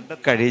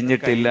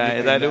കഴിഞ്ഞിട്ടില്ല.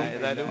 ഏതായാലും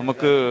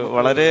നമുക്ക്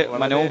വളരെ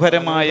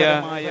മനോഹരമായ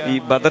ഈ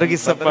ബദർ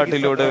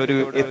കിസ്സപ്പാട്ടിലൂടെ ഒരു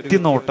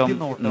എത്തിനോട്ടം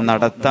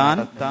നടത്താൻ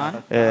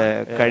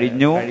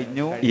കഴിഞ്ഞു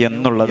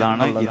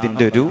എന്നുള്ളതാണ്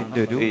ഇതിന്റെ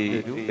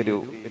ഒരു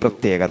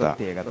പ്രത്യേകത.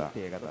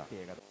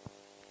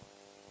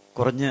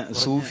 കുറഞ്ഞ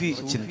സൂഫി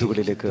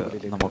ചിന്തകളിലേക്ക്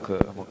നമുക്ക്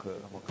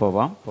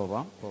പോവാം.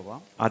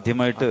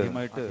 ആദ്യമായിട്ട്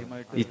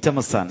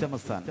ഇച്ചമസ്ഥാൻ,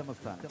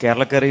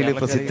 കേരളക്കരയിലെ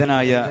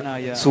പ്രസിദ്ധനായ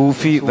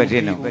സൂഫി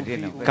വര്യനും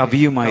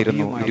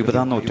കവിയുമായിരുന്നു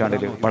 20-ാം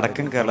നൂറ്റാണ്ടിൽ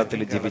വടക്കൻ കേരളത്തിൽ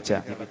ജീവിച്ച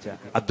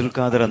അബ്ദുൽ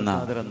ഖാദർ എന്ന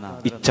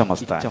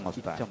ഇച്ചമസ്ഥാൻ.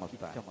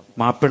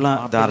 മാപ്പിള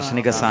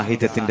ദാർശനിക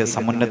സാഹിത്യത്തിന്റെ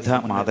സമുന്നത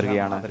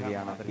മാതൃകയാണ്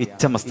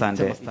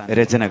ഇച്ചമസ്താന്റെ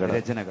രചനകൾ.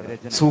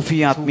 സൂഫി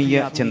ആത്മീയ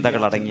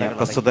ചിന്തകളടങ്ങിയ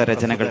പ്രസ്തുത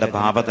രചനകളുടെ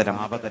ഭാവതരം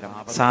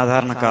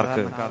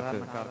സാധാരണക്കാർക്ക്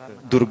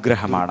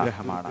ദുർഗ്രഹമാണ്.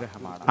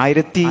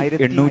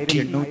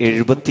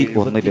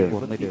 1871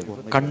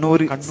 കണ്ണൂർ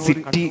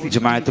സിറ്റി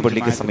ജുമാഅത്ത്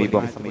പള്ളിക്ക്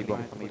സമീപം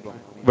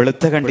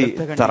വെളുത്തകണ്ടി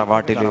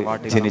തറവാട്ടില്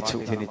ജനിച്ചു.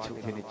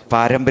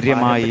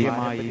 പാരമ്പര്യമായി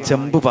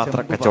ചെമ്പുപാത്ര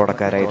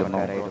കച്ചവടക്കാരായിരുന്നു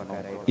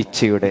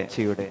ഇച്ചയുടെ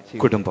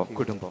കുടുംബം.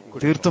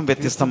 തീർത്തും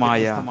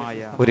വ്യത്യസ്തമായ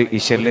ഒരു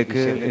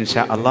ഇശയിലേക്ക്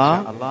ഇൻഷാ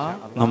അല്ലാഹ്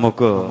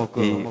നമുക്ക്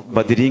ഈ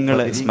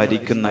ബദരീങ്ങളെ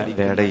സ്മരിക്കുന്ന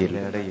വേളയിൽ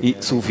ഈ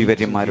സൂഫി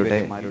വര്യന്മാരുടെ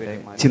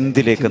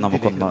ചിന്തിലേക്ക്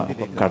നമുക്കൊന്ന്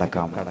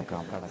കടക്കാം.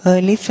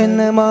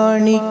 അലിഫെന്ന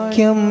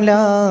മാണിക്യം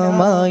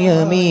ലാമായ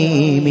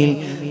മീമിൽ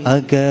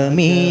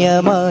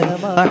അഗമീയമായി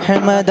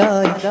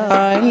അഹ്മദായി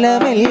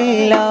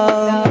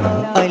ആലമെല്ലാം.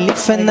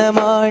 അലിഫെന്ന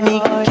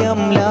മാണിക്യം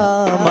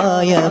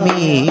ലാമായ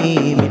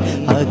മീമിൽ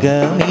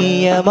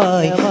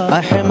അഗമീയമായി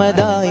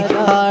അഹ്മദായി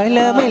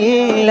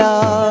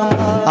ആലമെല്ലാം.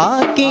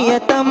 ആക്കിയ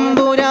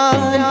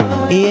തമ്പുരാൻ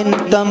എൻ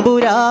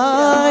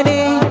തമ്പുരാനെ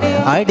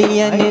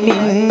അടിയന്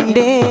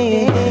നിന്റെ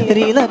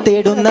റിള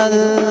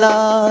തേടുന്നല്ലാ.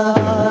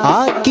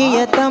 ആക്കിയ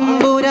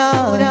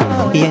തമ്പുരാൻ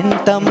എൻ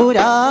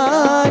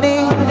തമ്പുരാനെ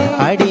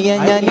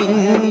അടിയൻ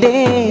നിന്റെ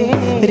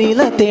റിള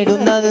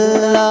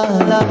തേടുന്നല്ലാ.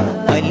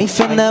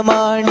 അലിഫെന്ന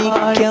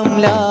മാണിക്യം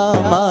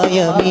ലാമായ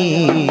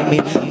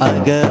മീമിൽ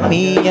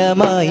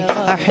അഗമീയമായി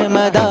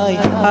അഹ്മദായി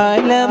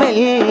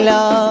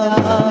ആലമെല്ലാം.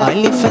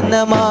 അലിഫെന്ന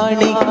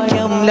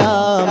മാണിക്യം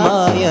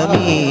ലാമായ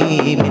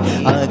മീമിൽ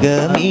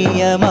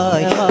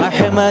അഗമീയമായി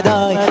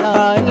അഹ്മദായി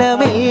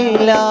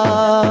ആലമെല്ലാം.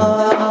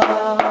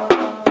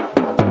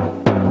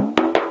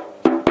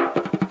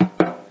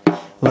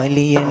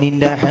 വലിയ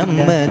നിന്റെ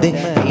അഹമ്മദ്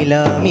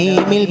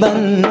ഇലാമീമിൽ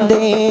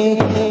ബന്ദേ.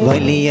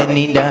 വലിയ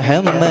നിന്റെ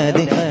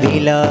അഹമ്മദ്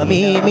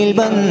ഇലാമീമിൽ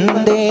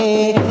ബന്ദേ.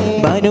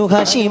 ബനു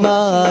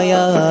ഹശിമായ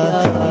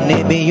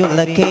നബിയുള്ള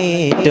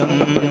കേറ്റം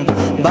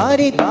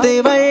ബാരിത്ത്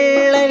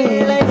വള്ളൽ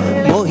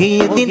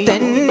മുഹിയുദ്ദീൻ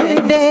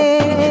തന്റെ.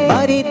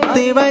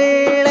 ബാരിത്ത്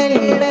വള്ളൽ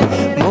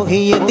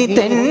മുഹിയുദ്ദീൻ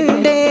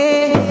തന്റെ.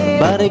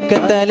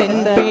 ബർക്കത്തലൻ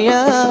പിഴ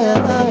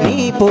നീ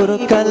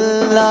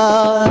പൊറുക്കല്ല.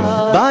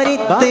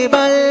 ബാരിത്ത്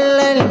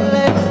വള്ളൽ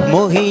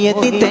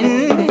മുഹിയുദ്ദീൻ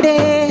തന്റെ.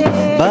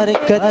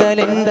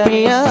 ബർക്കത്തലൻ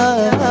പിഴ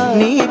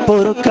നീ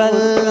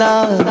പൊറുക്കല്ല.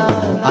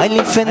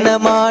 അലിഫെന്ന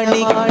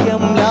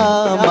മാണിക്യം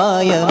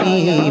ലാമായ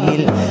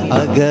മീമിൽ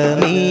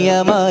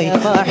അഗമീയമായി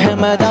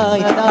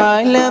അഹ്മദായി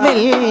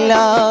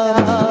ആലമെല്ലാം.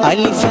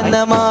 അലിഫെന്ന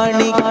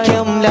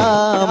മാണിക്യം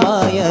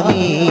ലാമായ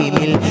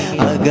മീമിൽ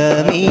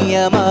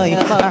അഗമീയമായി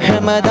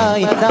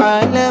അഹ്മദായി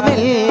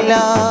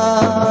ആലമെല്ലാം.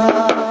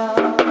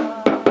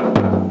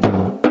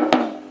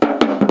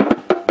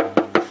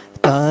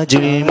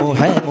 താജുൽ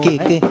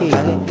മുഹഖിഖ്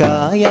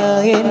ഹക്കായ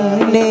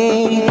എന്നെ.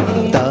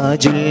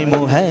 താജുൽ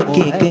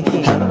മുഹഖിഖ്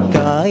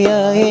ഹക്കായ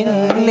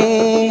എന്നെ.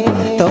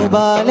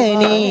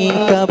 തൗബാലനി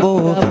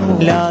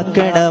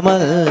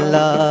കബൂലാക്കണമല്ല.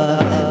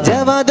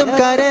 ജവാദും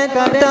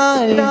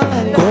കരത്താൽ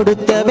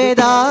കൊടുത്ത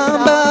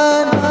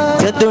വേദാമ്പാൻ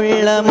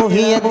ജതുള്ള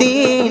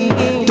മുഹിയുദ്ദീൻ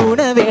തുണ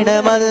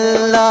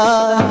വേണമല്ല.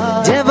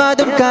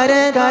 ജവാദും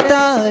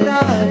കരത്താൽ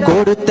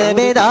കൊടുത്ത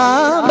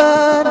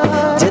വേദാമ്പാൻ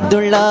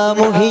ജതുള്ള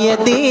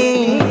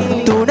മുഹിയുദ്ദീൻ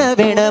തുണ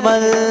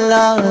വേണമല്ല.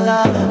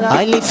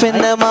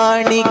 അലിഫെന്ന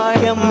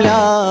മാണിക്യം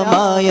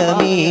ലാമായ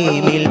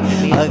മീമിൽ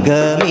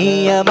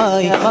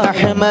അഗമീയമായി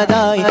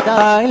അഹ്മദായി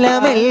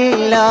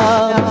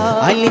ആലമെല്ലാം.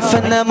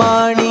 അലിഫെന്ന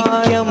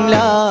മാണിക്യം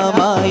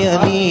ലാമായ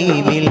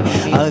മീമിൽ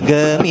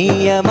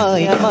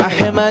അഗമീയമായി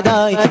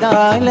അഹ്മദായി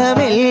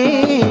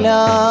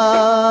ആലമെല്ലാം.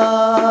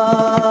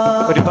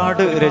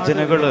 ഒരുപാട്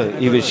രചനകൾ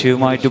ഈ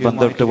വിഷയവുമായിട്ട്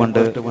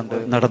ബന്ധപ്പെട്ടുകൊണ്ട്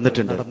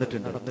നടന്നിട്ടുണ്ട്.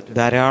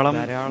 ധാരാളം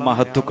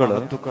മഹത്തുക്കള്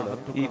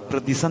ഈ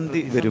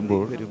പ്രതിസന്ധി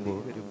വരുമ്പോൾ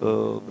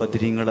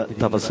ബദരീങ്ങളെ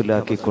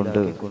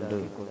തപസ്സിലാക്കിക്കൊണ്ട്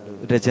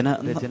രചന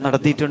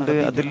നടത്തിയിട്ടുണ്ട്.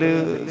 അതില്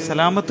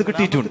സലാമത്ത്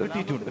കിട്ടിയിട്ടുണ്ട്.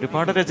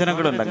 ഒരുപാട്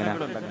രചനകളുണ്ട്. അങ്ങനെ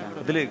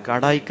അതില്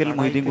കാടായിക്കൽ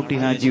മൊയ്തീൻകുട്ടി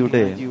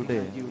ഹാജിയുടെ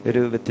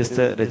ഒരു വ്യത്യസ്ത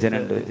രചന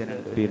ഉണ്ട്.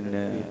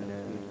 പിന്നെ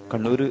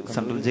കണ്ണൂർ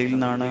സെൻട്രൽ ജയിലിൽ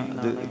നിന്നാണ്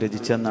ഇത്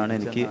രചിച്ചെന്നാണ്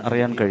എനിക്ക്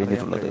അറിയാൻ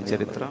കഴിഞ്ഞിട്ടുള്ളത്.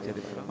 ചരിത്രം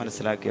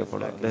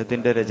മനസ്സിലാക്കിയപ്പോൾ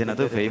അദ്ദേഹത്തിന്റെ രചന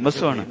അത്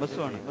ഫേമസും ആണ്.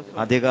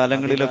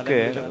 ആദ്യകാലങ്ങളിലൊക്കെ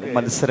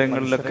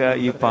മത്സരങ്ങളിലൊക്കെ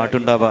ഈ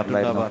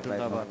പാട്ടുണ്ടാവാറുണ്ടായിരുന്നു.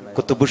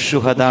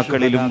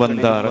 കുത്തുബുഷുഹദാക്കളിലും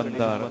ബന്ദാർ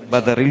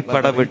ബദറിൽ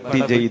പട വെട്ടി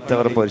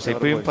ജയിത്തവർ പോരിച്ച.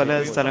 ഇപ്പോഴും പല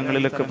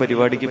സ്ഥലങ്ങളിലൊക്കെ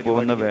പരിപാടിക്ക്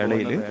പോകുന്ന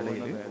വേളയിൽ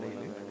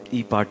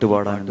ഈ പാട്ട്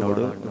പാടാൻ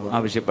എന്നോട്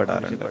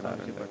ആവശ്യപ്പെടാറുണ്ട്.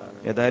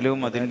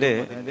 ഏതായാലും അതിന്റെ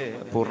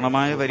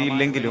പൂർണ്ണമായ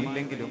വരിയില്ലെങ്കിലും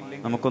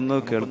നമുക്കൊന്ന്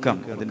കേൾക്കാം.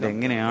 അതിന്റെ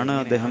എങ്ങനെയാണ്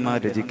അദ്ദേഹം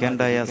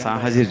രചിക്കേണ്ടായ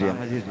സാഹചര്യം.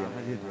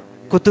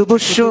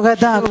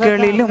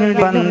 കുതുബുഷുഹദാക്കളിലും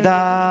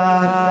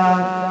ബന്ദാർ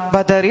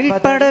ബദറിൽ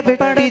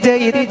പടവെട്ടി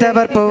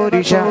ജയിത്തവർ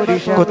പോരിഷ.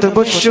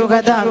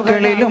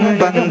 കുതുബുഷുഹദാക്കളിലും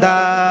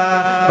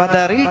ബന്ദാർ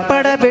ബദറിൽ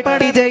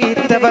പടവെട്ടി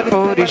ജയിത്തവർ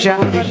പോരിഷ.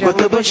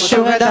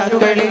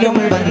 കുതുബുഷുഹദാക്കളിലും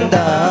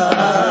ബന്ദാർ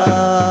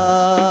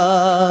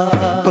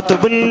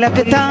കുത്തുബുൽ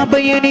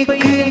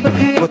എനിക്ക്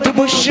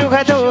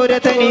കുത്തുബുശുഹദോര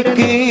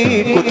തനിക്ക്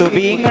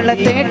കുത്തുബീങ്ങളെ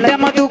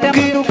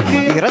തേട്ടമതുക്ക്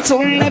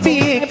റസൂൽ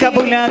നബിയെ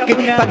കബുലാക്കി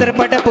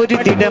പതർപട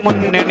പൊരുതിട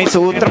മുന്നണി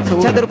സൂത്രം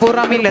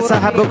ചതുർപുറമിലെ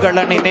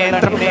സഹബുകളണി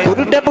നേത്രം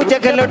ഉരുട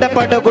ഭുജകളുടെ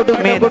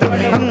പടകൊടുമേത്രം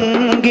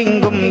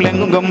അങ്കിങ്കും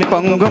ലങ്കും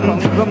പൊങ്കും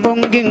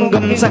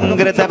പൊങ്കിങ്കും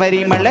സംഗൃത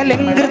പരിമള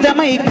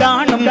ലങ്കൃതമായി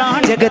കാണും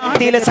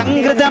ജഗത്തിലെ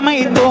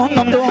സംഗൃതമായി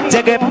തോന്നും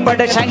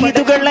ജഗപ്പട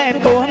ഷഹീദുകളെ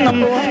പോന്നും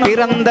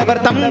പിറന്നവർ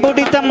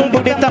തമ്പുടി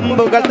തമ്പുടി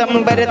തമ്പുകൾ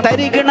തമ്പര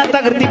തരികണ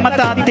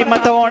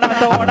തകർത്തിമതാത്തിമതോണ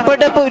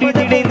അപ്പട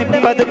പൊരുതിടെ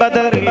നിപ്പത്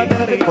ബദറിൽ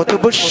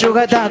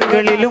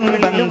കുതുബുശുഹദാക്കളിലും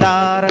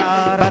ബന്ദാർ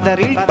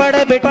ബദറിൽ പട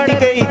വെട്ടി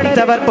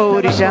കൈത്തവർ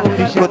പോരിഷ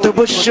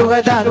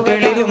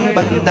കുതുബുശുഹദാക്കളിലും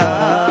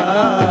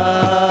ബന്ദാർ.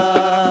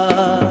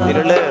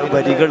 ഇതിലുള്ള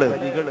വരികള്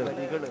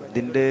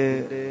ഇതിന്റെ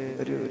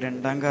ഒരു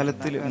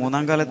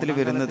മൂന്നാം കാലത്തിൽ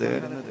വരുന്നത്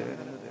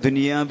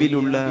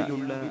ദുനിയാവിലുള്ള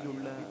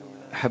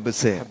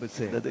ഹബ്സെ,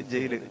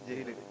 ജയില്,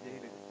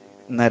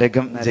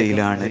 നരകം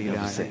ജയിലാണ്.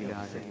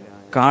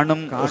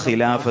 കാണും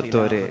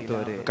ഖിലാഫത്തോരെ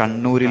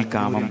കണ്ണൂരിൽ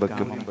കാമം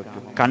വെക്കും.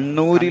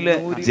 കണ്ണൂരിലെ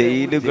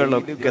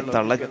ജയിലുകളൊക്കെ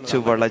തളച്ചു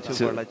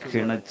വളച്ചു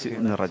കിണച്ച്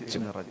നിറച്ചു.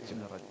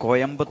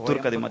 കോയമ്പത്തൂർ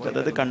കതിമാറ്റം,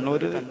 അതായത്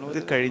കണ്ണൂർ ഇത്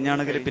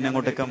കഴിഞ്ഞാണെങ്കിൽ പിന്നെ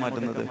അങ്ങോട്ടേക്കാ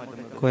മാറ്റുന്നത്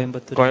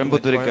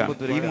കോയമ്പത്തൂരേക്കാ.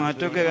 ഈ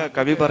മാറ്റമൊക്കെ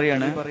കവി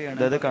പറയാണ്,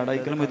 അതായത്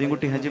കടായിക്കൽ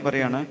മൊയ്തീൻകുട്ടി ഹാജി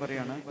പറയാണ്,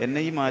 എന്നെ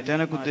ഈ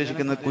മാറ്റാനൊക്കെ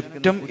ഉദ്ദേശിക്കുന്നത്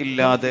കുറ്റം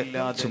ഇല്ലാതെ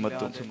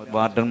ചുമത്തും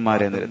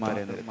വാർഡന്മാരെ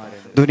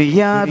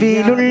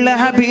ദുനിയാവിലുള്ള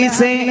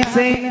ഹബീസേ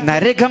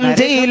നരകം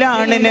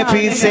ജയിലാണ്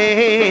നഫീസേ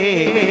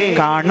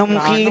കാണും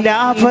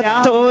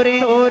ഖിലാഫത്തോരെ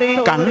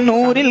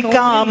കണ്ണൂരിൽ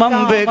കാമം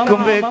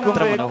വെക്കും.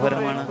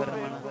 മനോഹരമാണ്.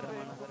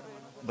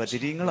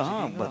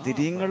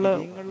 ബദിരീങ്ങള്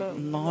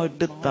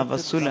നന്നായിട്ട്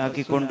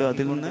തവസ്സുലാക്കിക്കൊണ്ട്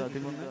അതിൽ നിന്ന്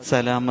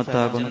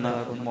സലാമത്താകുന്ന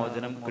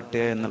മോചനം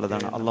കിട്ടുക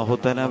എന്നുള്ളതാണ്. അല്ലാഹു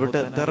തആല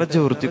അവിടെ ദറജ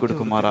ഉയർത്തി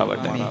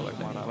കൊടുക്കുമാറാവട്ടെ.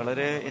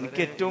 വളരെ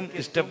എനിക്ക് ഏറ്റവും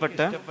ഇഷ്ടപ്പെട്ട,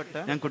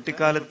 ഞാൻ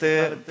കുട്ടിക്കാലത്ത്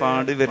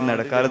പാടി വരുന്ന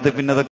ഇടക്കാലത്ത് പിന്നെ